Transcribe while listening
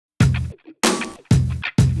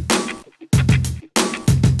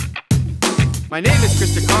My name is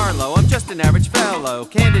Chris DiCarlo, I'm just an average fellow,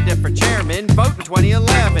 candidate for chairman, vote in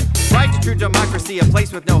 2011. Right to true democracy, a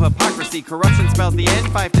place with no hypocrisy. Corruption spelled the end,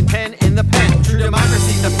 5 to 10 in the pen. True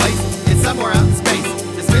democracy's the place, it's somewhere out in space.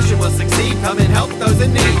 This mission will succeed, come and help those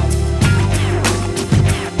in need.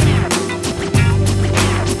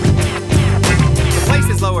 The place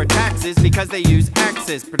is lower taxes because they use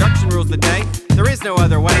axes. Production rules the day, there is no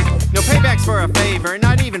other way. No paybacks for a favor,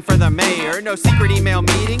 not even for the mayor. No secret email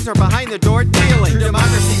meetings or behind the door dealing. True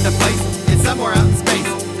democracy's the place, it's somewhere out in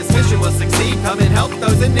space. This mission will succeed, come and help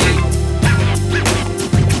those in need.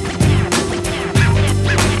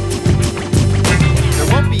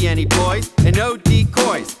 There won't be any ploys and no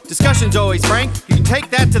decoys. Discussion's always frank, you can take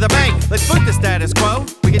that to the bank. Let's put the status quo,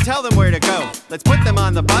 we can tell them where to go. Let's put them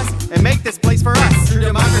on the bus and make this place for us. True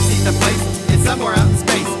democracy's the place, it's somewhere out in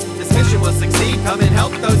space. This mission will succeed, come and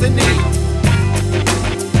help those in need.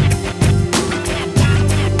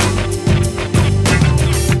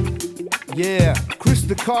 Yeah, Chris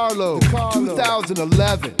DiCarlo,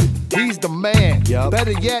 2011. He's the man. Yep.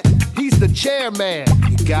 Better yet, he's the chairman.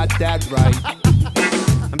 You got that right.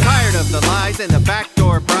 I'm tired of the lies and the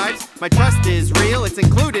backdoor bribes. My trust is real, it's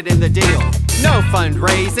included in the deal. No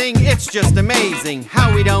fundraising, it's just amazing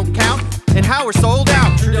how we don't count and how we're sold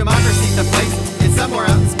out. True democracy's the place, it's somewhere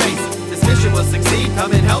out in space. This mission will succeed,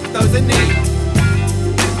 come and help those in need.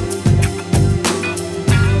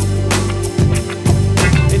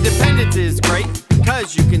 Independence is great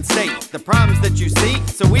because you can state the problems that you see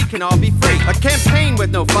so we can all be free. A campaign with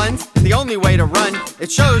no funds is the only way to run. It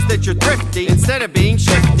shows that you're thrifty instead of being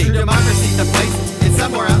shifty. True democracy's the place, it's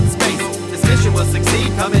somewhere out in space. This mission will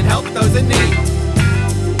succeed, come and help those in need.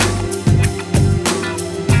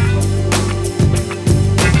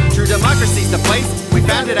 True democracy's the place, we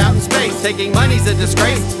found it out in space. Taking money's a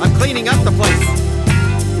disgrace, I'm cleaning up the place.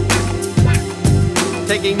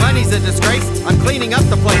 Taking money's a disgrace, I'm cleaning up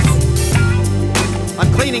the place.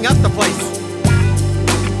 I'm cleaning up the place.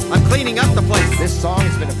 I'm cleaning up the place. This song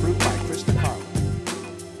has been approved.